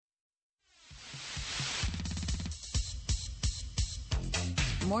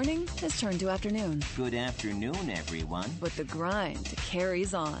morning has turned to afternoon. Good afternoon, everyone. But the grind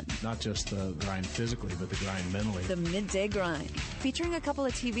carries on. Not just the grind physically, but the grind mentally. The Midday Grind, featuring a couple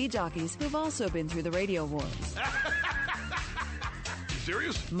of TV jockeys who've also been through the radio wars.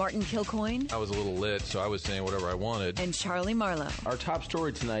 Serious? Martin Kilcoyne. I was a little lit, so I was saying whatever I wanted. And Charlie Marlowe. Our top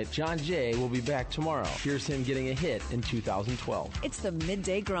story tonight, John Jay will be back tomorrow. Here's him getting a hit in 2012. It's the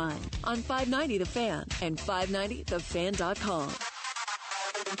Midday Grind on 590 The Fan and 590thefan.com.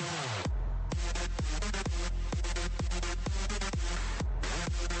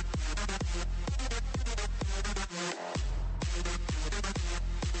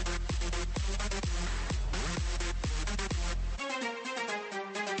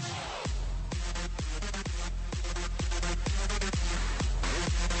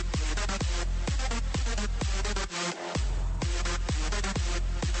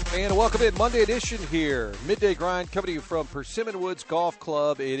 And welcome in, Monday edition here. Midday Grind coming to you from Persimmon Woods Golf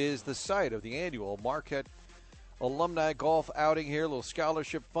Club. It is the site of the annual Marquette Alumni Golf Outing here. A little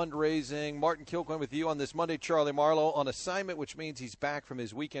scholarship fundraising. Martin Kilcoyne with you on this Monday. Charlie Marlowe on assignment, which means he's back from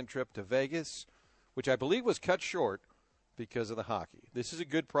his weekend trip to Vegas, which I believe was cut short because of the hockey. This is a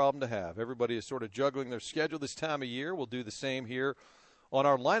good problem to have. Everybody is sort of juggling their schedule this time of year. We'll do the same here on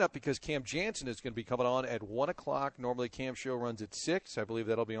our lineup because Cam Jansen is going to be coming on at 1 o'clock. Normally Cam's show runs at 6. I believe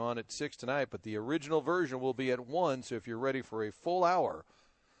that'll be on at 6 tonight, but the original version will be at 1, so if you're ready for a full hour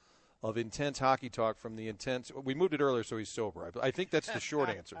of intense hockey talk from the intense – we moved it earlier so he's sober. I think that's the short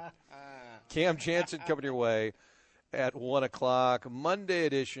answer. Cam Jansen coming your way at 1 o'clock. Monday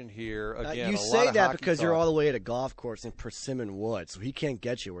edition here. Again, you say that because you're all the way at a golf course in Persimmon Woods, so he can't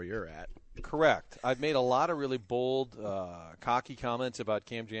get you where you're at. Correct. I've made a lot of really bold, cocky comments about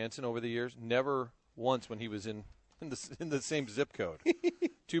Cam Jansen over the years. Never once when he was in the same zip code.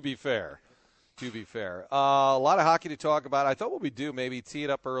 To be fair. A lot of hockey to talk about. I thought what we'd do, maybe tee it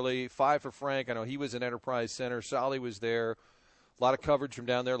up early. 5 for Frank. I know he was in Enterprise Center. Solly was there. A lot of coverage from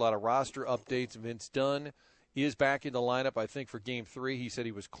down there. A lot of roster updates. Vince Dunn is back in the lineup, I think, for Game 3. He said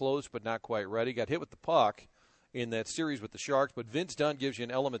he was close but not quite ready. Got hit with the puck in that series with the Sharks, but Vince Dunn gives you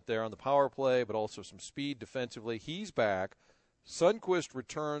an element there on the power play, but also some speed defensively. He's back. Sundqvist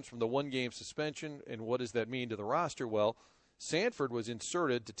returns from the one-game suspension, and what does that mean to the roster? Well, Sanford was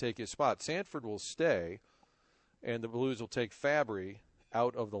inserted to take his spot. Sanford will stay, and the Blues will take Fabry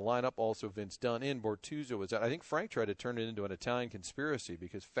out of the lineup. Also, Vince Dunn in. Bortuzzo is out. I think Frank tried to turn it into an Italian conspiracy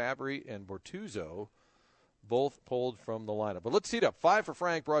because Fabry and Bortuzzo both pulled from the lineup. But let's tee it up. 5 for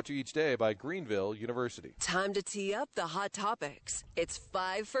Frank, brought to you each day by Greenville University. Time to tee up the hot topics. It's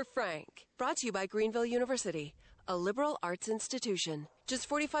 5 for Frank, brought to you by Greenville University, a liberal arts institution, just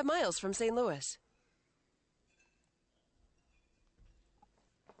 45 miles from St. Louis.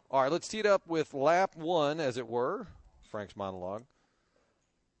 All right, let's tee it up with lap 1, as it were, Frank's monologue.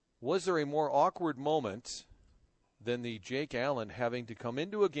 Was there a more awkward moment than the Jake Allen having to come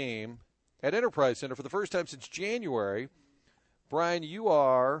into a game at Enterprise Center for the first time since January? Brian, you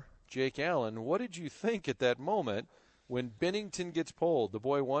are Jake Allen. What did you think at that moment when Bennington gets pulled? The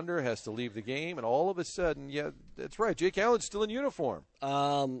boy wonder has to leave the game, and all of a sudden, yeah, that's right, Jake Allen's still in uniform.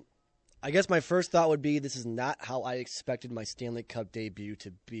 I guess my first thought would be this is not how I expected my Stanley Cup debut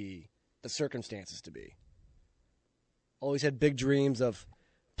to be, the circumstances to be. Always had big dreams of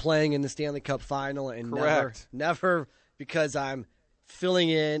playing in the Stanley Cup final, and never because I'm filling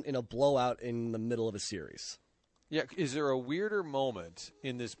in a blowout in the middle of a series. Yeah, is there a weirder moment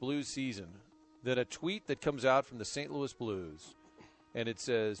in this Blues season than a tweet that comes out from the St. Louis Blues and it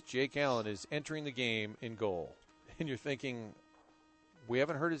says Jake Allen is entering the game in goal? And you're thinking, we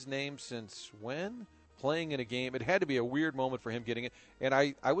haven't heard his name since when? Playing in a game. It had to be a weird moment for him getting it. And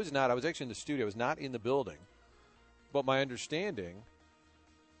I was actually in the studio. I was not in the building. But my understanding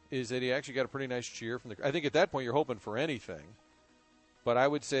is that he actually got a pretty nice cheer from the – I think at that point you're hoping for anything. But I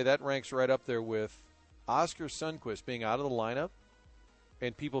would say that ranks right up there with Oscar Sundqvist being out of the lineup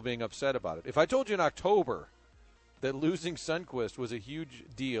and people being upset about it. If I told you in October that losing Sundqvist was a huge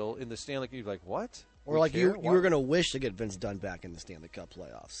deal in the Stanley Cup, you'd be like, what? Or like you were going to wish to get Vince Dunn back in the Stanley Cup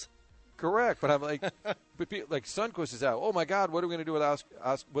playoffs. Correct, but I'm like, like Sundqvist is out. Oh, my God, what are we going to do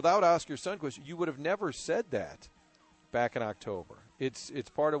without Oscar Sundqvist? You would have never said that back in October. It's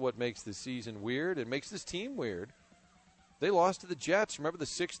part of what makes this season weird. It makes this team weird. They lost to the Jets. Remember the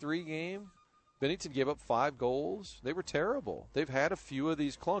 6-3 game? Bennington gave up 5 goals. They were terrible. They've had a few of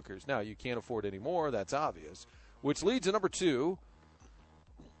these clunkers. Now, you can't afford any more. That's obvious. Which leads to number 2.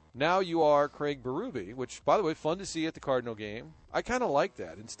 Now you are Craig Berube, which, by the way, fun to see at the Cardinal game. I kind of like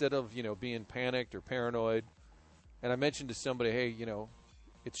that instead of, being panicked or paranoid. And I mentioned to somebody, hey,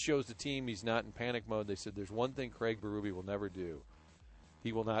 it shows the team he's not in panic mode. They said there's one thing Craig Berube will never do.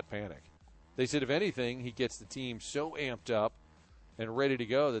 he will not panic. They said, if anything, he gets the team so amped up and ready to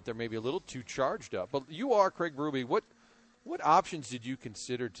go that they're maybe a little too charged up. But you are Craig Berube. What options did you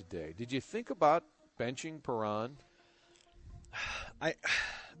consider today? Did you think about benching Perron?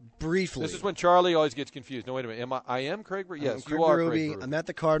 Briefly. This is when Charlie always gets confused. No, wait a minute. I am Craig Berube? Yes, Craig you are Berube. Craig Berube. I'm at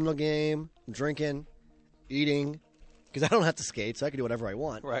the Cardinal game. I'm drinking, eating, because I don't have to skate, so I can do whatever I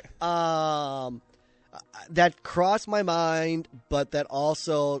want. Right. That crossed my mind, but that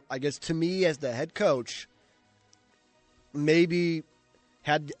also, I guess, to me as the head coach, maybe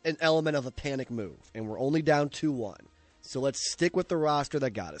had an element of a panic move, and we're only down 2-1. So let's stick with the roster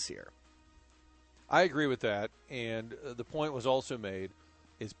that got us here. I agree with that, and the point was also made,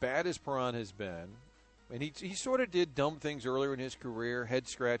 as bad as Perron has been, and he sort of did dumb things earlier in his career,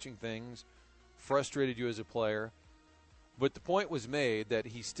 head-scratching things, frustrated you as a player, but the point was made that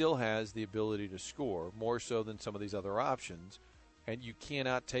he still has the ability to score, more so than some of these other options, and you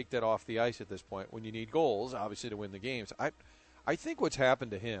cannot take that off the ice at this point when you need goals, obviously, to win the games. I think what's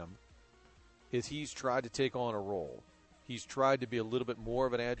happened to him is he's tried to take on a role. He's tried to be a little bit more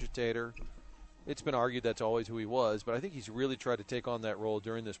of an agitator. It's been argued that's always who he was, but I think he's really tried to take on that role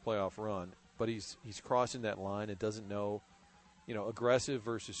during this playoff run. But he's crossing that line and doesn't know, aggressive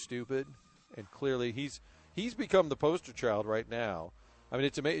versus stupid. And clearly he's become the poster child right now. I mean,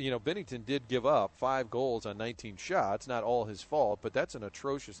 it's amazing. Bennington did give up 5 goals on 19 shots. Not all his fault, but that's an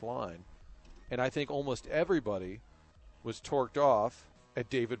atrocious line. And I think almost everybody was torqued off at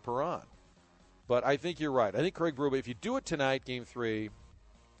David Perron. But I think you're right. I think Craig Berube, if you do it tonight, Game 3,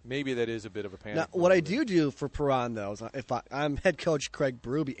 maybe that is a bit of a panic. Now, what I do for Perron, though, is if I'm head coach Craig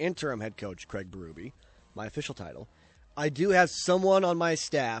Berube, interim head coach Craig Berube, my official title, I do have someone on my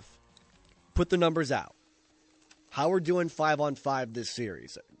staff put the numbers out. How we're doing 5-on-5 this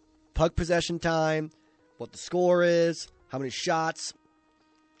series. Puck possession time, what the score is, how many shots.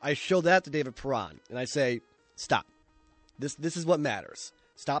 I show that to David Perron, and I say, stop. This is what matters.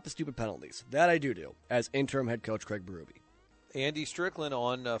 Stop the stupid penalties. That I do as interim head coach Craig Berube. Andy Strickland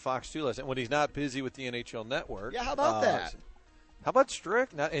on Fox 2 last night when he's not busy with the NHL Network. Yeah, how about that? How about Strick?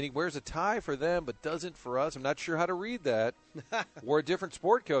 And he wears a tie for them, but doesn't for us. I'm not sure how to read that. Wore a different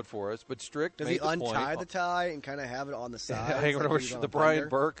sport code for us, but Strick Does made he the untie point. the tie and kind of have it on the side? Hanging over the Brian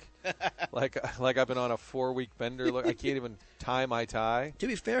Burke, like I've been on a 4-week bender. Look, I can't even tie my tie. To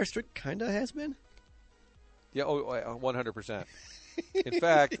be fair, Strick kind of has been. Yeah, 100%. In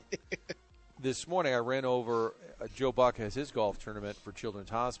fact, this morning I ran over Joe Buck has his golf tournament for Children's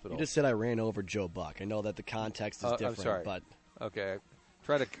Hospital. You just said I ran over Joe Buck. I know that the context is different. I'm sorry. But okay,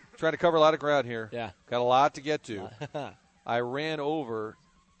 try to cover a lot of ground here. Yeah, got a lot to get to. I ran over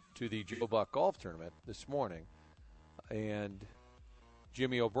to the Joe Buck golf tournament this morning, and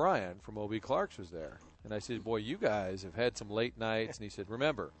Jimmy O'Brien from O.B. Clark's was there, and I said, "Boy, you guys have had some late nights." And he said,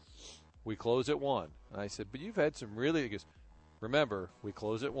 "Remember, we close at 1." And I said, "But you've had some really." He goes, "Remember, we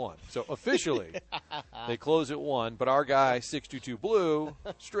close at 1." So officially, they close at 1. But our guy, 622 Blue,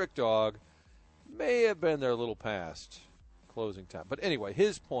 Strict Dog, may have been there a little past closing time. But anyway,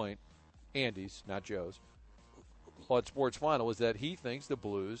 his point, Andy's, not Joe's, on Sports Final was that he thinks the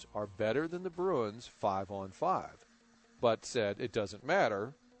Blues are better than the Bruins 5-on-5. But said it doesn't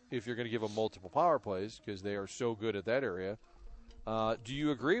matter if you're going to give them multiple power plays because they are so good at that area. Do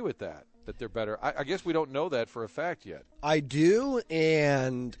you agree with that? That they're better? I guess we don't know that for a fact yet. I do,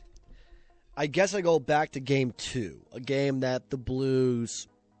 and I guess I go back to Game 2, a game that the Blues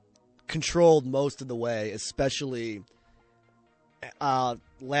controlled most of the way, especially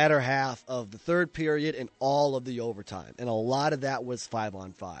latter half of the third period and all of the overtime. And a lot of that was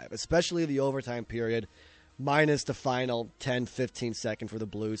 5-on-5, especially the overtime period, minus the final 10, 15 seconds where the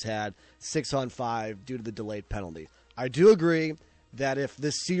Blues had 6-on-5 due to the delayed penalty. I do agree that if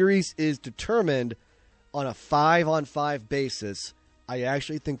this series is determined on a 5-on-5 basis, I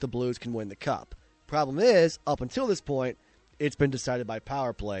actually think the Blues can win the Cup. Problem is, up until this point, it's been decided by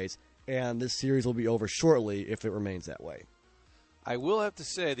power plays, and this series will be over shortly if it remains that way. I will have to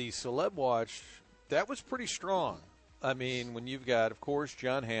say, the Celeb Watch, that was pretty strong. I mean, when you've got, of course,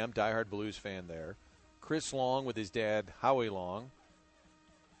 John Hamm, diehard Blues fan there, Chris Long with his dad, Howie Long,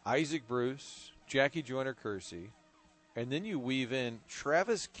 Isaac Bruce, Jackie Joyner-Kersee, and then you weave in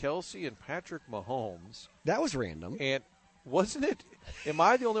Travis Kelce and Patrick Mahomes. That was random. And wasn't it? Am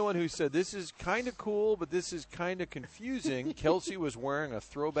I the only one who said this is kind of cool, but this is kind of confusing? Kelce was wearing a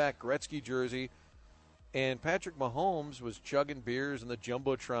throwback Gretzky jersey, and Patrick Mahomes was chugging beers in the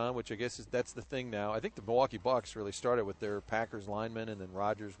Jumbotron, which I guess that's the thing now. I think the Milwaukee Bucks really started with their Packers linemen, and then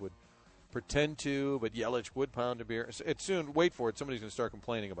Rodgers would pretend to, but Yelich would pound a beer. It's soon, wait for it, somebody's going to start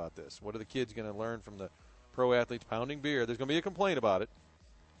complaining about this. What are the kids going to learn from the pro athletes pounding beer? There's going to be a complaint about it.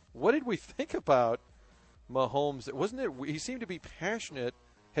 What did we think about Mahomes? Wasn't it? He seemed to be passionate.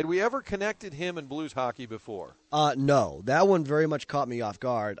 Had we ever connected him and Blues hockey before? No. That one very much caught me off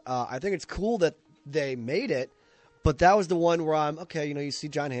guard. I think it's cool that they made it, but that was the one where I'm, okay, you see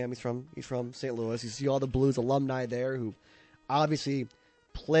John Hamm, he's from St. Louis. You see all the Blues alumni there who obviously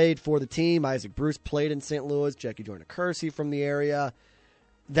played for the team. Isaac Bruce played in St. Louis. Jackie Joyner-Kersey from the area.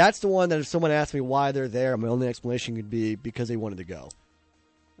 That's the one that if someone asked me why they're there, my only explanation could be because they wanted to go.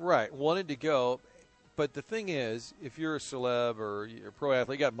 Right, wanted to go. But the thing is, if you're a celeb or you're a pro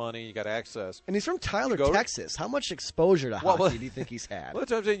athlete, you got money, you got access. And he's from Tyler, Texas. How much exposure to hockey do you think he's had? Well,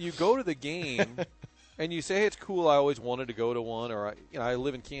 that's what I'm saying. You go to the game, and you say, hey, it's cool, I always wanted to go to one, or I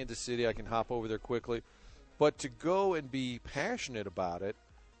live in Kansas City, I can hop over there quickly. But to go and be passionate about it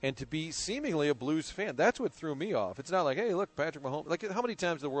and to be seemingly a Blues fan, that's what threw me off. It's not like, hey, look, Patrick Mahomes. Like, how many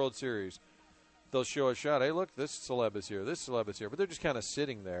times in the World Series they'll show a shot, hey, look, this celeb is here, this celeb is here. But they're just kind of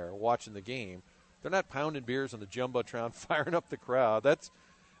sitting there watching the game. They're not pounding beers on the Jumbotron, firing up the crowd.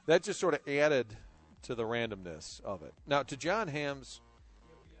 That just sort of added to the randomness of it. Now, to John Hamm's,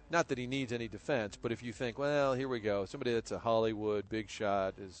 not that he needs any defense, but if you think, well, here we go, somebody that's a Hollywood big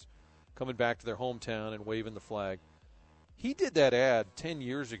shot is coming back to their hometown and waving the flag. He did that ad 10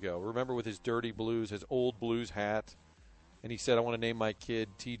 years ago, remember, with his dirty Blues, his old Blues hat, and he said, I want to name my kid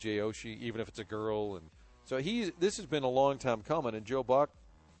T.J. Oshie, even if it's a girl. And so this has been a long time coming, and Joe Buck,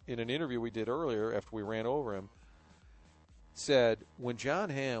 in an interview we did earlier after we ran over him, said when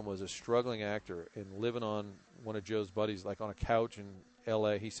John Hamm was a struggling actor and living on one of Joe's buddies, like on a couch in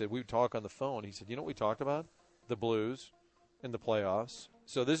L.A., he said, we would talk on the phone. He said, you know what we talked about? The Blues and the playoffs.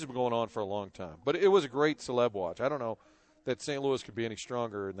 So this has been going on for a long time. But it was a great celeb watch. I don't know that St. Louis could be any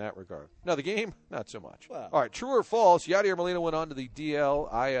stronger in that regard. Now, the game, not so much. Wow. All right, true or false, Yadier Molina went on to the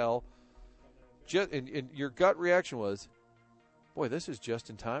DL, IL. And your gut reaction was, boy, this is just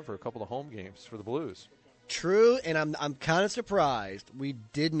in time for a couple of home games for the Blues. True, and I'm kind of surprised we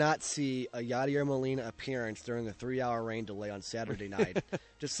did not see a Yadier Molina appearance during the 3-hour rain delay on Saturday night.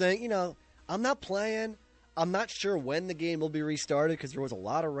 Just saying, I'm not playing. I'm not sure when the game will be restarted because there was a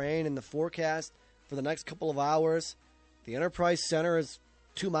lot of rain in the forecast for the next couple of hours. The Enterprise Center is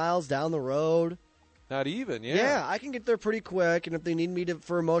 2 miles down the road. Not even, yeah. Yeah, I can get there pretty quick, and if they need me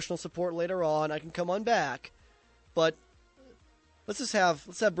for emotional support later on, I can come on back. But let's have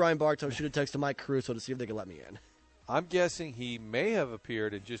Brian Bartow shoot a text to Mike Caruso to see if they can let me in. I'm guessing he may have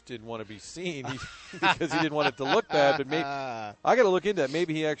appeared and just didn't want to be seen because he didn't want it to look bad. But maybe I got to look into that.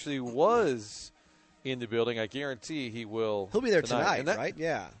 Maybe he actually was in the building. I guarantee he will. He'll be there tonight, right?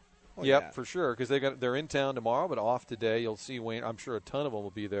 Yeah. Oh, yep, yeah, for sure. Because they're in town tomorrow, but off today. You'll see Wayne. I'm sure a ton of them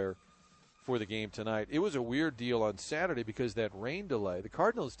will be there for the game tonight. It was a weird deal on Saturday because that rain delay. The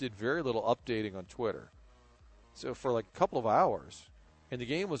Cardinals did very little updating on Twitter. So for like a couple of hours. And the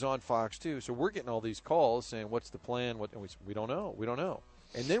game was on Fox, too. So we're getting all these calls saying, what's the plan? And we don't know. We don't know.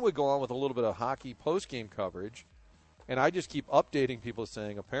 And then we go on with a little bit of hockey post-game coverage. And I just keep updating people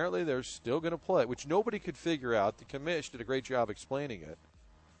saying, apparently they're still going to play, which nobody could figure out. The commish did a great job explaining it,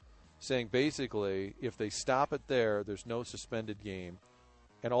 saying basically if they stop it there, there's no suspended game.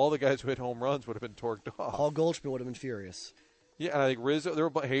 And all the guys who hit home runs would have been torqued off. Paul Goldschmidt would have been furious. Yeah, and I think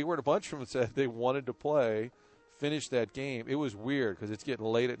Rizzo, Hayward, a bunch of them said they wanted to play. Finish that game. It was weird because it's getting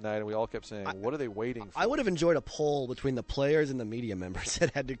late at night, and we all kept saying, what are they waiting for? I would have enjoyed a poll between the players and the media members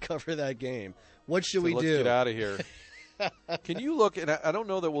that had to cover that game. What should we do? Let's get out of here. Can you look, and I don't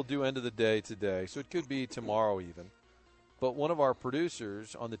know that we'll do end of the day today, so it could be tomorrow even, but one of our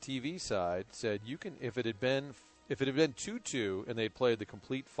producers on the TV side said you can, if it had been 2-2 and they'd played the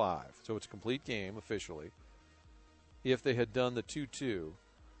complete 5, so it's a complete game officially, if they had done the 2-2,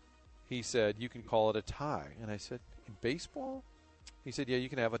 he said, you can call it a tie. And I said, in baseball? He said, yeah, you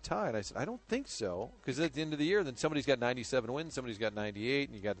can have a tie. And I said, I don't think so. Because at the end of the year, then somebody's got 97 wins, somebody's got 98,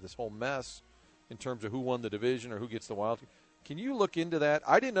 and you got this whole mess in terms of who won the division or who gets the wild. Can you look into that?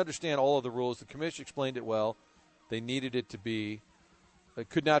 I didn't understand all of the rules. The commission explained it well. They needed it to be, it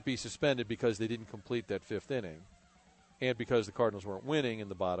could not be suspended because they didn't complete that 5th inning. And because the Cardinals weren't winning in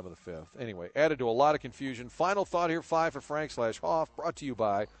the bottom of the 5th. Anyway, added to a lot of confusion. Final thought here, 5 for Frank/Hoff, brought to you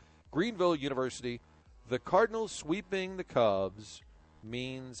by Greenville University. The Cardinals sweeping the Cubs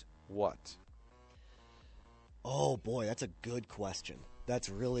means what? Oh, boy, that's a good question. That's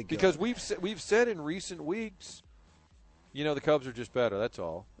really good. Because we've said in recent weeks, the Cubs are just better, that's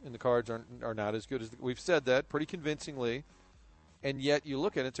all. And the Cards are not as good as we've said that pretty convincingly. And yet you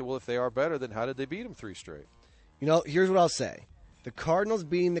look at it and say, well, if they are better, then how did they beat them 3 straight? Here's what I'll say. The Cardinals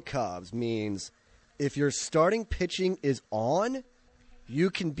beating the Cubs means if your starting pitching is on,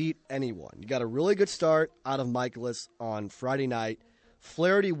 you can beat anyone. You got a really good start out of Michaelis on Friday night.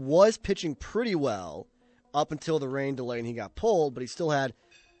 Flaherty was pitching pretty well up until the rain delay and he got pulled, but he still had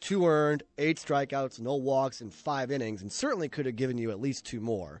 2 earned, 8 strikeouts, no walks in 5 innings, and certainly could have given you at least 2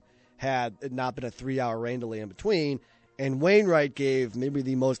 more had it not been a 3-hour rain delay in between. And Wainwright gave maybe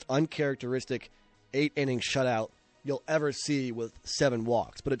the most uncharacteristic 8-inning shutout you'll ever see with 7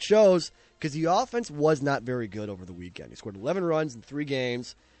 walks. But it shows because the offense was not very good over the weekend. He scored 11 runs in 3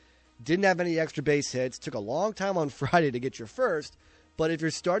 games, didn't have any extra base hits, took a long time on Friday to get your first. But if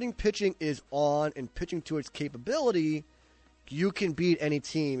your starting pitching is on and pitching to its capability, you can beat any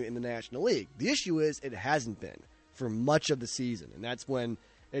team in the National League. The issue is it hasn't been for much of the season, and that's when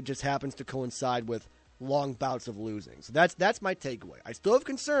it just happens to coincide with long bouts of losing. So that's my takeaway. I still have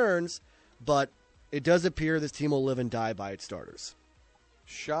concerns, but it does appear this team will live and die by its starters.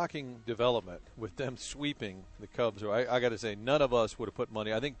 Shocking development with them sweeping the Cubs. I got to say, none of us would have put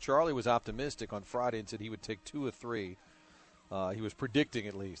money. I think Charlie was optimistic on Friday and said he would take 2 or 3. He was predicting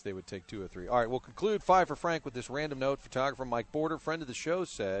at least they would take 2 or 3. All right, we'll conclude 5 for Frank with this random note. Photographer Mike Border, friend of the show,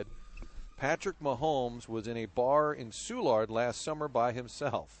 said Patrick Mahomes was in a bar in Soulard last summer by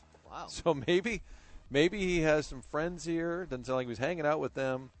himself. Wow. So maybe he has some friends here. Doesn't sound like he was hanging out with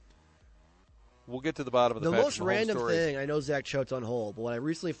them. We'll get to the bottom of the most Mahomes random story. thing, I know Zach Choate's on hold, but what I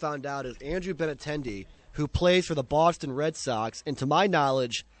recently found out is Andrew Benintendi, who plays for the Boston Red Sox, and to my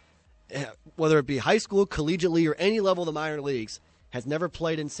knowledge, whether it be high school, collegiately, or any level of the minor leagues, has never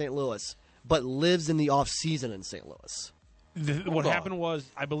played in St. Louis, but lives in the off-season in St. Louis. What happened was,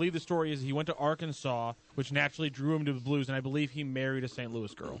 I believe the story is he went to Arkansas, which naturally drew him to the Blues, and I believe he married a St.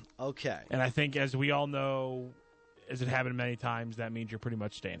 Louis girl. Okay. And I think, as we all know, as it happened many times, that means you're pretty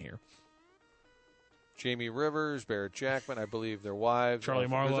much staying here. Jamie Rivers, Barrett Jackman, I believe their wives. Charlie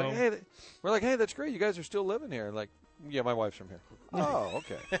Marlowe. We're like, hey, that's great. You guys are still living here. Like, yeah, my wife's from here. Oh,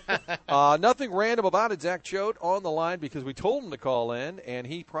 okay. Nothing random about it. Zach Choate on the line because we told him to call in, and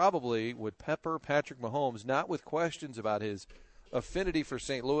he probably would pepper Patrick Mahomes, not with questions about his affinity for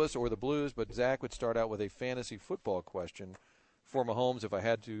St. Louis or the Blues, but Zach would start out with a fantasy football question for Mahomes if I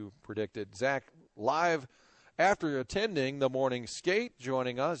had to predict it. Zach, live after attending the morning skate,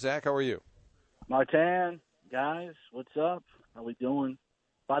 joining us. Zach, how are you? Martin, guys, what's up? How we doing?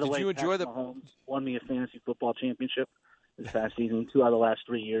 By the way, you enjoy Mahomes won me a fantasy football championship this past season, 2 out of the last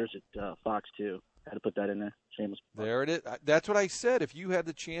 3 years at Fox 2. Had to put that in there. Shameless. There it is. That's what I said. If you had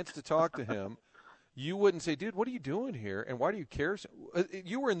the chance to talk to him, you wouldn't say, dude, what are you doing here? And why do you care?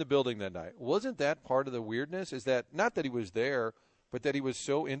 You were in the building that night. Wasn't that part of the weirdness? Is that not that he was there, but that he was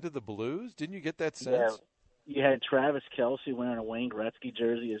so into the Blues? Didn't you get that sense? Yeah. You had Travis Kelce wearing a Wayne Gretzky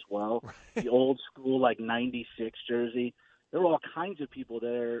jersey as well, the old school, like, 96 jersey. There were all kinds of people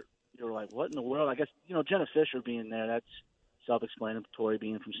there. You were like, what in the world? I guess, Jenna Fisher being there, that's self-explanatory,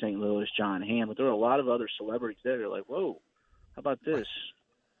 being from St. Louis, John Hamm. But there were a lot of other celebrities there. You're like, whoa, how about this?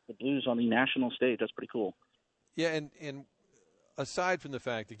 The Blues on the national stage. That's pretty cool. Yeah, and aside from the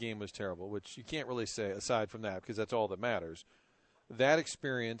fact the game was terrible, which you can't really say aside from that because that's all that matters, that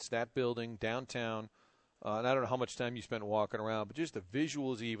experience, that building, downtown, and I don't know how much time you spent walking around, but just the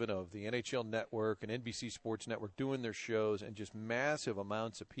visuals even of the NHL Network and NBC Sports Network doing their shows and just massive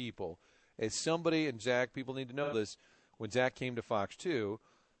amounts of people. As somebody, and Zach, people need to know this, when Zach came to Fox 2,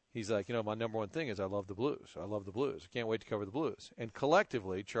 he's like, my number one thing is I love the Blues. I love the Blues. I can't wait to cover the Blues. And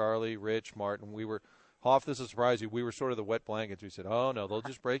collectively, Charlie, Rich, Martin, Hoff, this will surprise you, we were sort of the wet blankets. We said, oh, no, they'll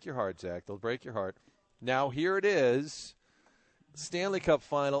just break your heart, Zach. They'll break your heart. Now here it is. Stanley Cup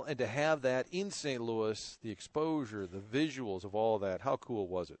final, and to have that in St. Louis, the exposure, the visuals of all that, how cool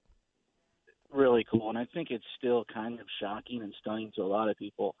was it? Really cool, and I think it's still kind of shocking and stunning to a lot of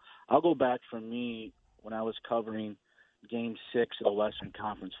people. I'll go back for me when I was covering Game 6 of the Western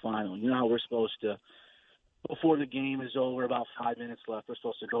Conference Final. You know how we're supposed to, before the game is over, about 5 minutes left, we're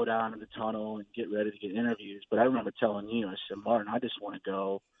supposed to go down to the tunnel and get ready to get interviews. But I remember telling you, I said, Martin, I just want to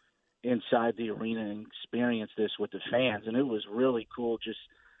go inside the arena and experience this with the fans. And it was really cool just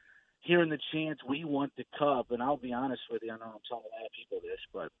hearing the chants, we want the cup. And I'll be honest with you, I know I'm telling a lot of people this,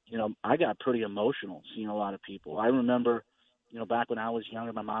 but, I got pretty emotional seeing a lot of people. I remember, back when I was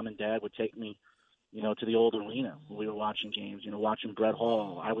younger, my mom and dad would take me, to the old arena when we were watching games, watching Brett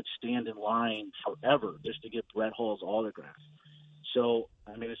Hall. I would stand in line forever just to get Brett Hall's autograph. So,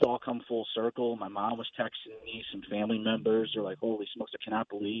 it's all come full circle. My mom was texting me, some family members. They're like, holy smokes, I cannot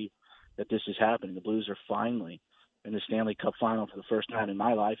believe that this is happening. The Blues are finally in the Stanley Cup final for the first time in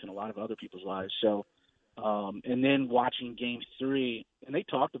my life and a lot of other people's lives. So, and then watching Game 3, and they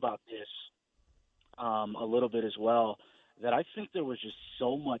talked about this a little bit as well, that I think there was just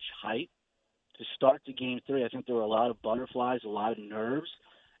so much hype to start the Game 3. I think there were a lot of butterflies, a lot of nerves.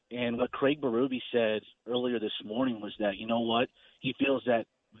 And what Craig Berube said earlier this morning was that, you know what, he feels that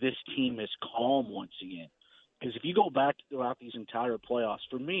this team is calm once again. Because if you go back throughout these entire playoffs,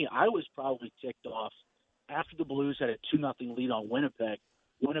 for me, I was probably ticked off after the Blues had a 2-0 lead on Winnipeg.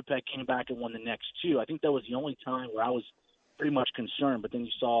 Winnipeg came back and won the next two. I think that was the only time where I was pretty much concerned. But then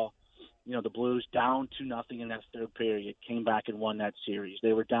you saw, the Blues down 2-0 in that third period, came back and won that series.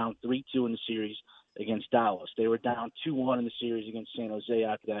 They were down 3-2 in the series against Dallas. They were down 2-1 in the series against San Jose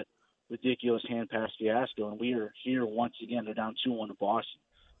after that ridiculous hand pass fiasco. And we are here once again. They're down 2-1 to Boston.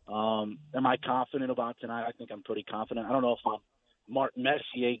 Am I confident about tonight? I think I'm pretty confident. I don't know if I'm Mark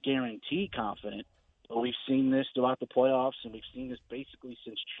Messier guarantee confident, but we've seen this throughout the playoffs, and we've seen this basically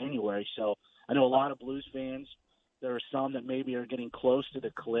since January. So I know a lot of Blues fans, there are some that maybe are getting close to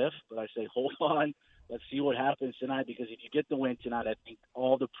the cliff, but I say hold on. Let's see what happens tonight, because if you get the win tonight, I think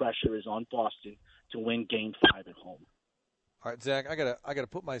all the pressure is on Boston to win Game 5 at home. All right, Zach, I gotta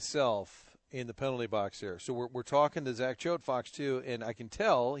put myself in the penalty box here. So we're talking to Zach Choate, Fox 2, and I can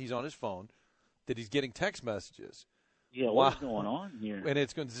tell he's on his phone that he's getting text messages. Yeah, what's going on here? And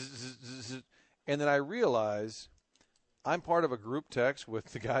it's going zzz, and then I realize I'm part of a group text with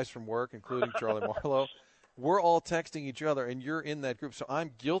the guys from work, including Charlie Marlowe. We're all texting each other, and you're in that group, so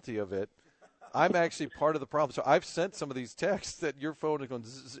I'm guilty of it. I'm actually part of the problem. So I've sent some of these texts that your phone is going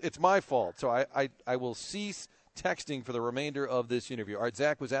zzz. It's my fault. So I will cease texting for the remainder of this interview. All right,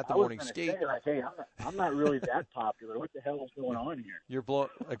 Zach was at the morning skate. Hey, I'm not really that popular. What the hell is going on here? You're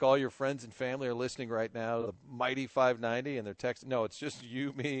like all your friends and family are listening right now to the mighty 590, and they're texting. No, it's just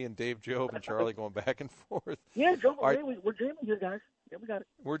you, me, and Dave Jobe and Charlie going back and forth. Yeah, Joe, right. We're jamming here, guys. Yeah, we got it.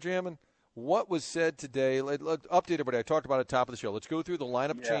 We're jamming. What was said today? Let's update everybody. I talked about it at the top of the show. Let's go through the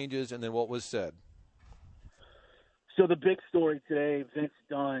lineup changes and then what was said. So the big story today, Vince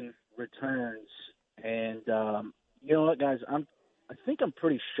Dunn returns. And you know what, guys? I think I'm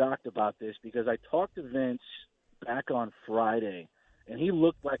pretty shocked about this, because I talked to Vince back on Friday, and he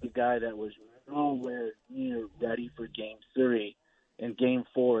looked like a guy that was nowhere near ready for Game 3 and Game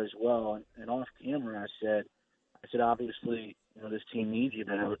 4 as well. And off camera, I said, obviously, this team needs you.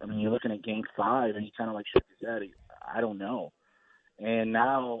 But I mean, you're looking at Game 5, and he kind of like shook his head. I don't know. And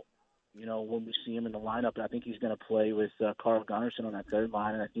now, when we see him in the lineup, I think he's going to play with Carl Gunnarsson on that third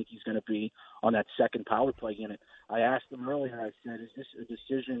line, and I think he's going to be on that second power play unit. I asked him earlier, I said, is this a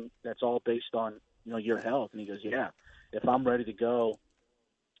decision that's all based on, your health? And he goes, yeah, if I'm ready to go,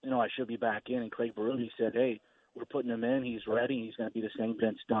 I should be back in. And Craig Berube said, hey, we're putting him in. He's ready. He's going to be the same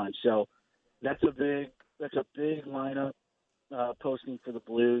Vince Dunn. So that's a big lineup posting for the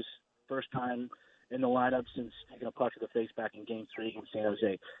Blues. First time in the lineup since taking a puck to the face back in Game 3 against San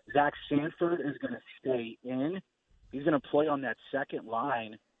Jose. Zach Sanford is going to stay in. He's going to play on that second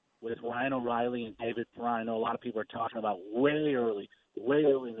line with Ryan O'Reilly and David Perron. I know a lot of people are talking about way early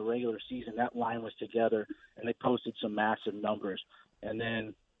in the regular season. That line was together, and they posted some massive numbers. And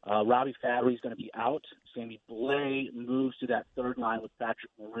then Robbie Fabry is going to be out. Sammy Blais moves to that third line with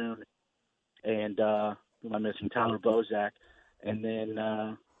Patrick Maroon and who am I missing? Tyler Bozak. And then,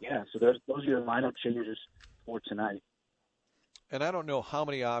 so those are your lineup changes for tonight. And I don't know how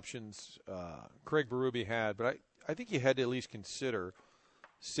many options Craig Berube had, but I think he had to at least consider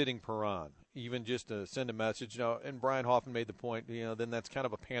sitting Perron, even just to send a message. And Brian Hoffman made the point, then that's kind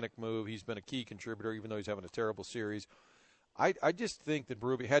of a panic move. He's been a key contributor, even though he's having a terrible series. I just think that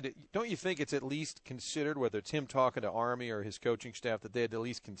Berube had to – don't you think it's at least considered, whether it's him talking to Army or his coaching staff, that they had to at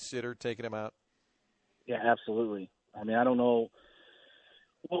least consider taking him out? Yeah, absolutely. I mean, I don't know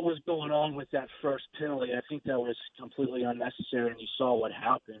what was going on with that first penalty. I think that was completely unnecessary, and you saw what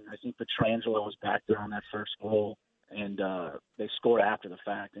happened. I think Pietrangelo was back there on that first goal, and they scored after the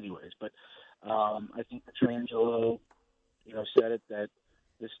fact anyways. But I think Pietrangelo, said it that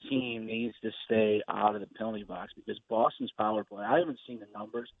this team needs to stay out of the penalty box, because Boston's power play, I haven't seen the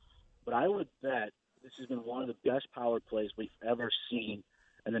numbers, but I would bet this has been one of the best power plays we've ever seen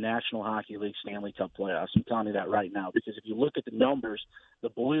in the National Hockey League Stanley Cup playoffs. I'm telling you that right now, because if you look at the numbers, the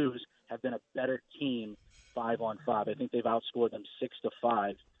Blues have been a better team 5-on-5. I think they've outscored them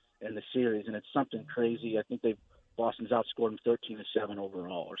 6-5 in the series, and it's something crazy. I think Boston's outscored them 13-7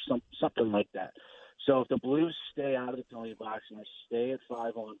 overall, or something like that. So if the Blues stay out of the penalty box and they stay at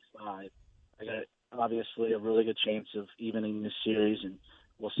 5-on-5, I got obviously a really good chance of evening this series, and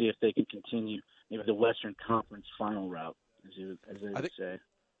we'll see if they can continue maybe the Western Conference final route, as they would say.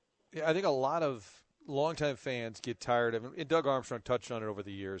 Yeah, I think a lot of longtime fans get tired of it. And Doug Armstrong touched on it over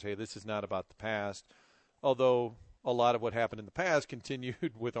the years. Hey, this is not about the past. Although a lot of what happened in the past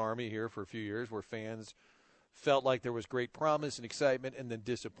continued with Army here for a few years, where fans felt like there was great promise and excitement and then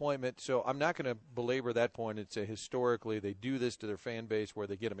disappointment. So I'm not going to belabor that point and say historically they do this to their fan base where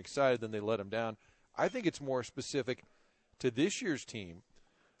they get them excited, then they let them down. I think it's more specific to this year's team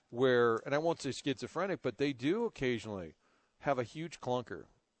where, and I won't say schizophrenic, but they do occasionally have a huge clunker,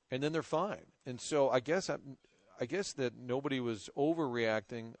 and then they're fine. And so I guess that nobody was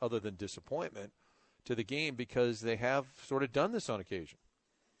overreacting other than disappointment to the game because they have sort of done this on occasion.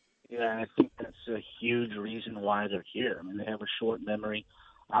 Yeah, and I think that's a huge reason why they're here. I mean, they have a short memory.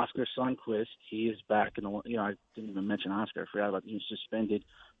 Oscar Sundqvist, he is back in the – I didn't even mention Oscar. I forgot about he was suspended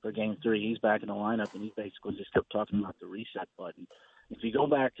for Game 3. He's back in the lineup, and he basically just kept talking about the reset button. If you go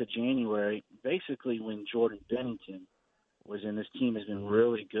back to January, basically when Jordan Bennington was in, this team has been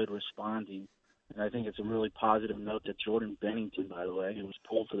really good responding. And I think it's a really positive note that Jordan Bennington, by the way, who was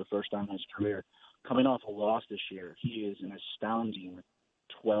pulled for the first time in his career, coming off a loss this year, he is an astounding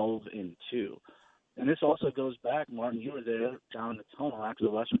 12-2. And this also goes back, Martin, you were there down in the tunnel after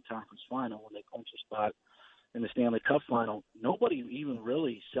the Western Conference Final when they clinched a spot in the Stanley Cup Final. Nobody even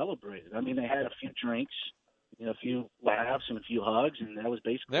really celebrated. I mean, they had a few drinks, a few laughs and a few hugs, and that was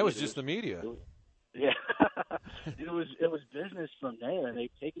basically that was just the media. Yeah, it was business from there, and they've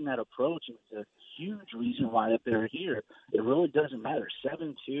taken that approach, and it's a huge reason why that they're here. It really doesn't matter,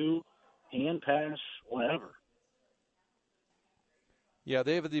 7-2, hand pass, whatever. Yeah,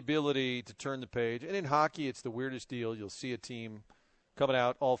 they have the ability to turn the page, and in hockey, it's the weirdest deal. You'll see a team coming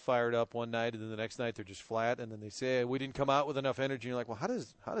out all fired up one night, and then the next night they're just flat, and then they say, hey, we didn't come out with enough energy. And you're like, well, how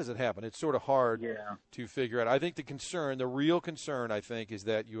does it happen? It's sort of hard to figure out. I think the real concern, I think, is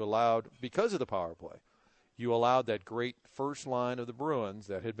that you allowed, because of the power play, you allowed that great first line of the Bruins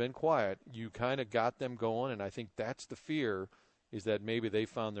that had been quiet. You kind of got them going, and I think that's the fear, is that maybe they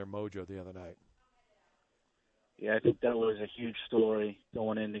found their mojo the other night. Yeah, I think that was a huge story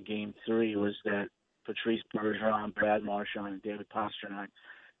going into Game 3 was that Patrice Bergeron, Brad Marchand, and David Pastrnak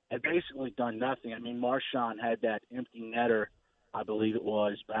had basically done nothing. I mean, Marchand had that empty netter, I believe it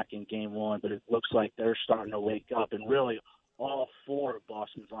was, back in Game 1, but it looks like they're starting to wake up. And really, all four of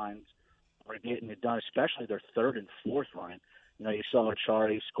Boston's lines are getting it done, especially their third and fourth line. You saw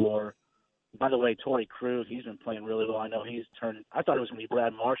Acciari score. By the way, Torrey Krug, he's been playing really well. I know he's turned – I thought it was going to be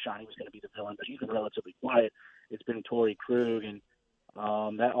Brad Marchand. He was going to be the villain, but he's been relatively quiet. It's been Torrey Krug, and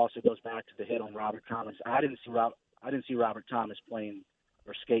that also goes back to the hit on Robert Thomas. I didn't see Robert Thomas playing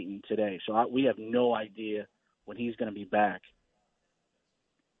or skating today, so we have no idea when he's going to be back.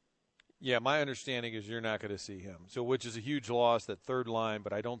 Yeah, my understanding is you're not going to see him, so which is a huge loss, that third line,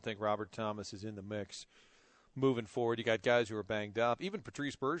 but I don't think Robert Thomas is in the mix moving forward. You got guys who are banged up. Even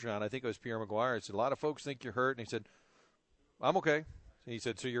Patrice Bergeron, I think it was Pierre McGuire, said, a lot of folks think you're hurt, and he said, I'm okay. And he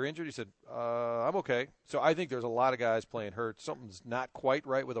said, so you're injured? He said, I'm okay. So I think there's a lot of guys playing hurt. Something's not quite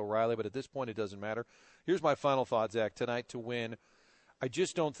right with O'Reilly, but at this point it doesn't matter. Here's my final thought, Zach. Tonight to win, I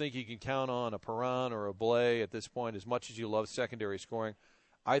just don't think you can count on a Perron or a Blais at this point as much as you love secondary scoring.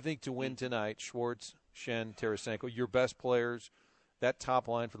 I think to win tonight, Schwartz, Schenn, Tarasenko, your best players, that top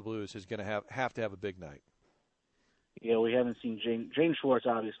line for the Blues is going to have to have a big night. Yeah, we haven't seen James Schwartz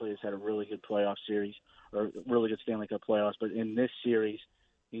obviously has had a really good playoff series, or really good Stanley Cup playoffs, but in this series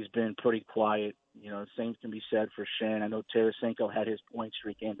he's been pretty quiet. Same can be said for Schenn. I know Tarasenko had his point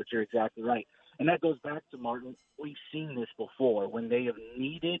streak in, but you're exactly right. And that goes back to, Martin, we've seen this before. When they have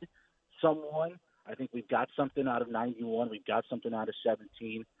needed someone, I think we've got something out of 91. We've got something out of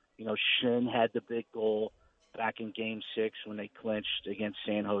 17. Schenn had the big goal back in Game 6 when they clinched against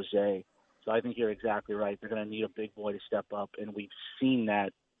San Jose. So I think you're exactly right. They're going to need a big boy to step up, and we've seen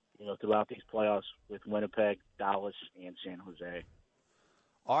that, throughout these playoffs with Winnipeg, Dallas, and San Jose.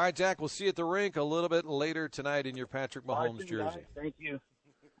 All right, Zach, we'll see you at the rink a little bit later tonight in your Patrick Mahomes jersey. Thank you.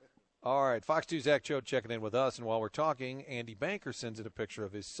 All right, Fox 2 Zach Choate checking in with us, and while we're talking, Andy Banker sends in a picture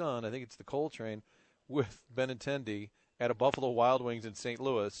of his son, I think it's the Coltrane, with Benintendi at a Buffalo Wild Wings in St.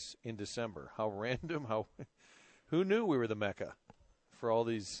 Louis in December. How random, who knew we were the Mecca for all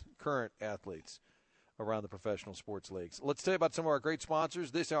these current athletes around the professional sports leagues. Let's tell you about some of our great sponsors.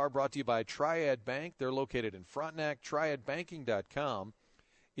 This hour brought to you by Triad Bank. They're located in Frontenac. TriadBanking.com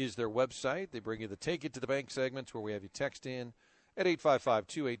is their website. They bring you the Take It to the Bank segments where we have you text in at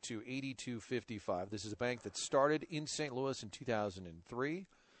 855-282-8255. This is a bank that started in St. Louis in 2003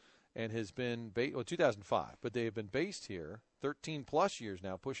 and has been 2005, but they have been based here 13-plus years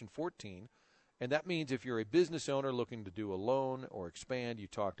now, pushing 14. And that means if you're a business owner looking to do a loan or expand, you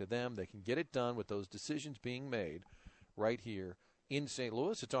talk to them. They can get it done with those decisions being made right here in St.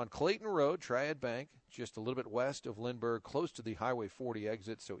 Louis. It's on Clayton Road, Triad Bank, just a little bit west of Lindbergh, close to the Highway 40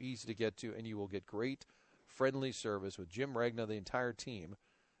 exit, so easy to get to, and you will get great, friendly service with Jim Regna, the entire team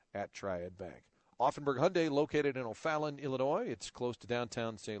at Triad Bank. Offenburg Hyundai, located in O'Fallon, Illinois. It's close to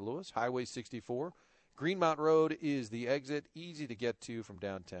downtown St. Louis, Highway 64. Greenmount Road is the exit, easy to get to from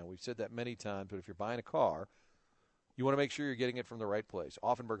downtown. We've said that many times, but if you're buying a car, you want to make sure you're getting it from the right place.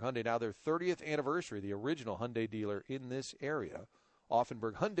 Offenburg Hyundai, now their 30th anniversary, the original Hyundai dealer in this area.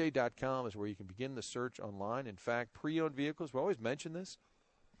 OffenburgHyundai.com is where you can begin the search online. In fact, pre-owned vehicles, we always mention this.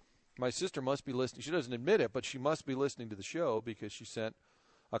 My sister must be listening. She doesn't admit it, but she must be listening to the show because she sent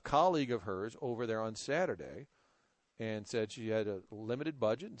a colleague of hers over there on Saturday and said she had a limited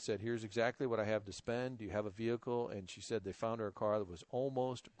budget and said, here's exactly what I have to spend. Do you have a vehicle? And she said they found her a car that was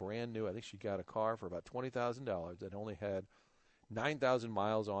almost brand new. I think she got a car for about $20,000 that only had 9,000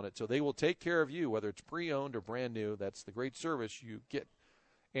 miles on it. So they will take care of you, whether it's pre-owned or brand new. That's the great service you get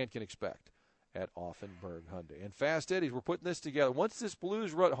and can expect at Offenburg Hyundai. And Fast Eddie's, we're putting this together. Once this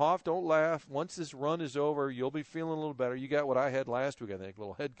blues run, Hoff, don't laugh. Once this run is over, you'll be feeling a little better. You got what I had last week, I think, a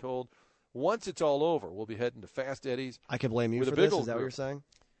little head cold. Once it's all over, we'll be heading to Fast Eddie's. I can blame you for this? Is that what you're saying?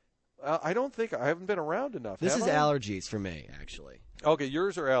 I don't think I haven't been around enough. This is allergies for me, actually. Okay,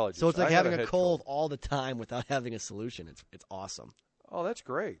 yours are allergies. So it's like having a cold all the time without having a solution. It's awesome. Oh, that's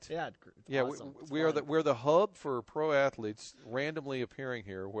great. Yeah, awesome. We're the hub for pro athletes randomly appearing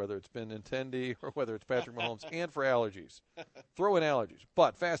here, whether it's Ben Benintendi or whether it's Patrick Mahomes, and for allergies. Throw in allergies.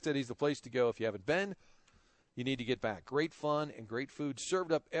 But Fast Eddie's the place to go if you haven't been. You need to get back. Great fun and great food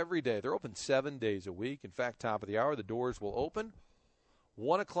served up every day. They're open 7 days a week. In fact, top of the hour, the doors will open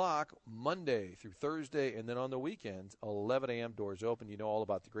 1 o'clock Monday through Thursday, and then on the weekends, 11 a.m. doors open. You know all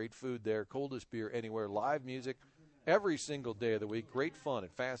about the great food there, coldest beer anywhere, live music every single day of the week. Great fun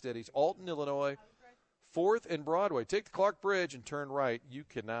at Fast Eddie's, Alton, Illinois, 4th and Broadway. Take the Clark Bridge and turn right. You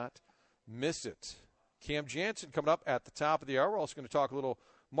cannot miss it. Cam Jansen coming up at the top of the hour. We're also going to talk a little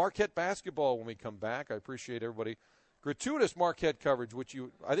Marquette basketball when we come back. I appreciate everybody. Gratuitous Marquette coverage, which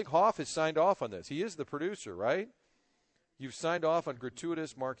I think Hoff has signed off on this. He is the producer, right? You've signed off on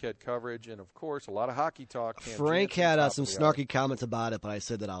gratuitous Marquette coverage, and, of course, a lot of hockey talk. Frank had some snarky comments about it, but I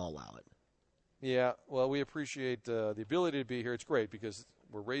said that I'll allow it. Yeah, well, we appreciate the ability to be here. It's great because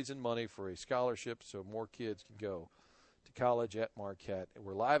we're raising money for a scholarship so more kids can go to college at Marquette. And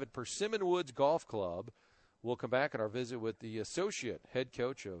we're live at Persimmon Woods Golf Club. We'll come back on our visit with the associate head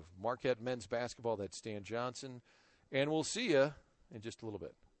coach of Marquette men's basketball, that's Stan Johnson. And we'll see you in just a little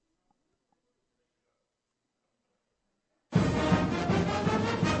bit.